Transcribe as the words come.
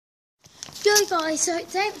Yo guys, so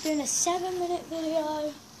today we're doing a 7-minute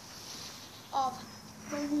video of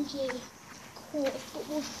Bungee court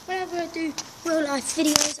football. Whenever I do real life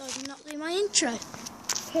videos, I do not do my intro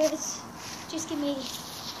because just give me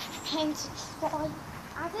pain to subscribe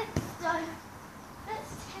at it. So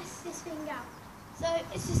let's test this thing out. So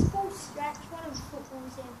it's this full stretch, one of the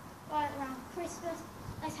footballs in right around Christmas.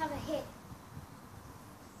 Let's have a hit.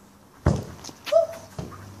 Woo!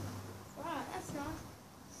 Right, that's nice.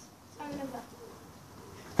 Another.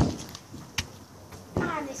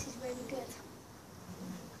 And this is really good.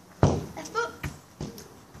 Left foot.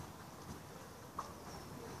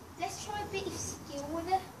 Let's try a bit of skill with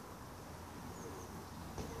it.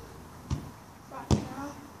 Right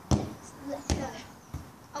now, let's let go.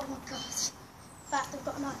 Oh my god. In fact, I've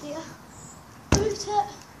got an idea. Boot it.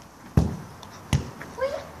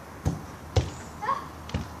 Whee! Ah.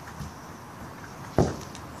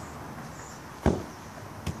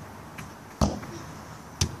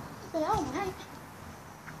 Oh, mate.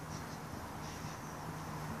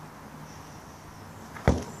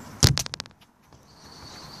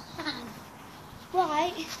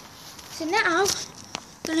 Right, so now I'm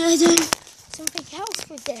gonna do something else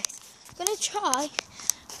with this. I'm gonna try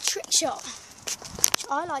a trick shot, which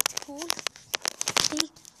I like to call the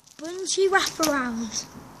bungee wraparound.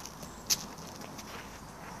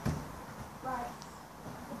 Right,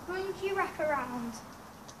 the bungee wraparound.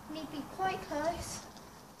 You need to be quite close.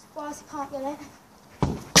 Otherwise I can't get it.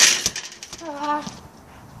 In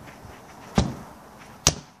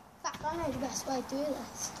fact, I know the best way to do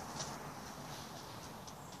this.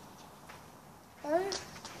 Go.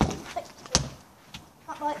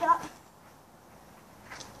 Not like that.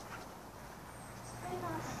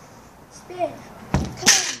 Spin.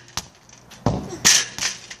 Come on.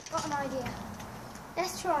 Got an idea.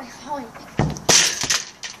 Let's try height.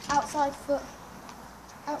 Outside foot.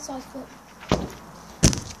 Outside foot.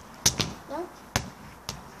 No?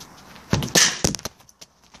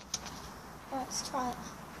 Right, let's try it.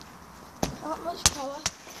 Not much power.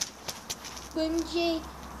 Bungee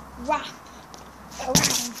wrap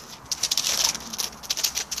around.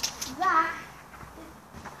 That is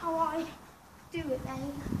how I do it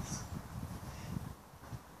then.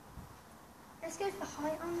 Let's go for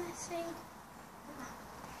height on this thing.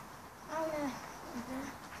 I'm gonna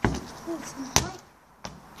need some height.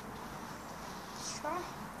 Let's try.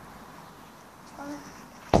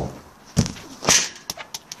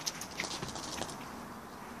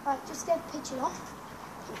 Right, just go pitch it off.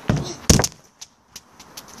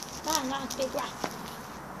 Man, that's a big wrap.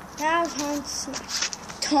 Now time to smash.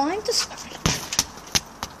 Time to smash.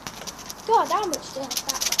 God, how much did that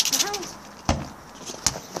wrap my hands?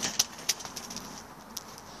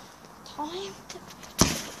 Time to...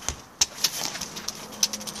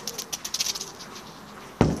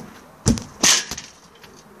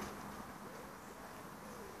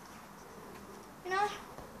 You know,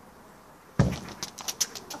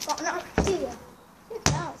 I've got an idea.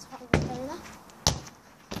 Now it's probably good enough.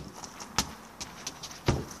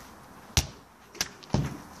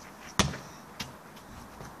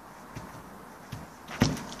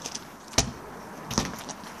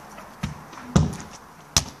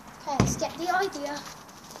 Okay, let's get the idea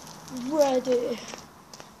ready.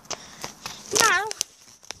 Now,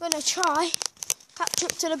 I'm going to try catch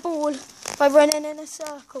up to the ball by running in a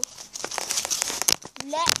circle.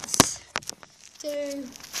 Let's do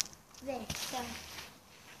this. So,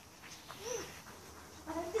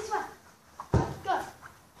 this way. Go.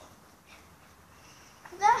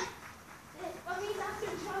 There. That means I have to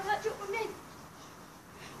try and catch up with me.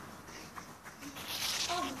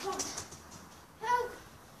 Oh my god. Help.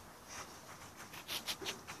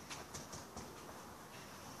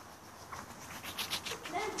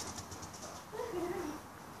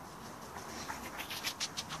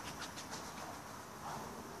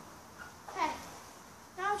 Okay,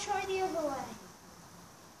 now try the other way.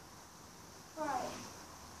 Right,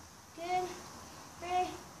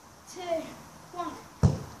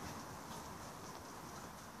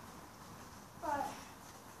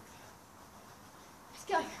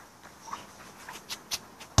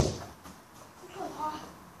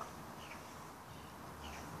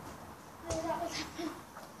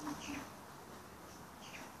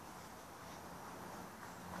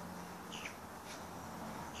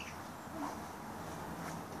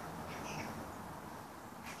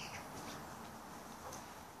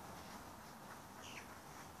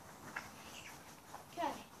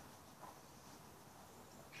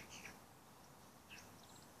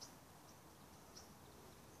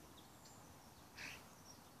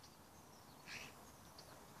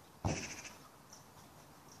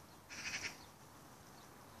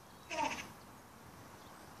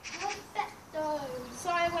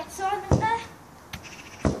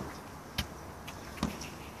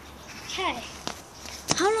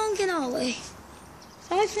 literally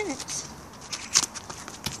 5 minutes.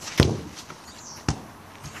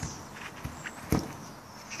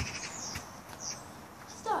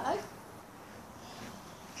 So,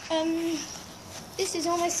 this is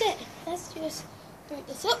almost it. Let's just boot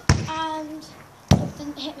this up, and it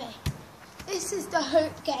didn't hit me. This is the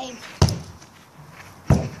hope game.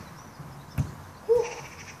 Whew.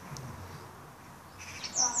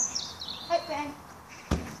 Right. Hope game.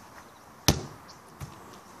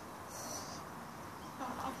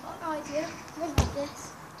 Oh, I've got an idea. Look at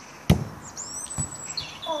this.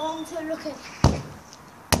 Oh, I'm so looking.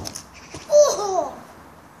 Oh!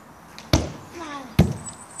 Man.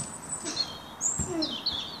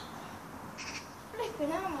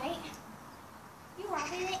 Flipping out, mate. You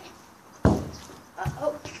having it?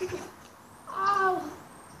 Uh-oh. Ow.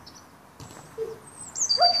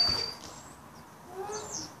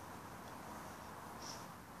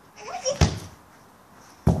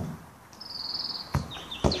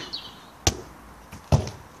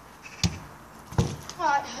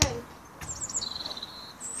 Right, home.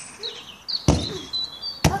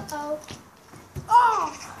 Uh-oh. Oh!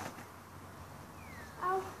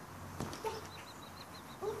 Ow.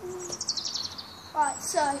 Right,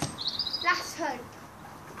 so, last hope.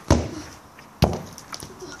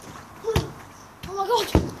 Oh my god,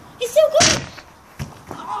 it's still good!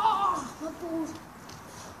 Oh, my balls.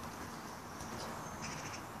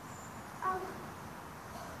 Ow.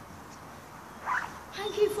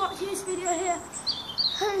 Thank you for watching this video here.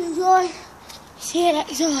 And enjoy. See you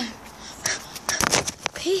next time.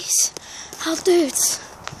 Peace out, dudes.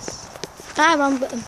 Bye, wrong button.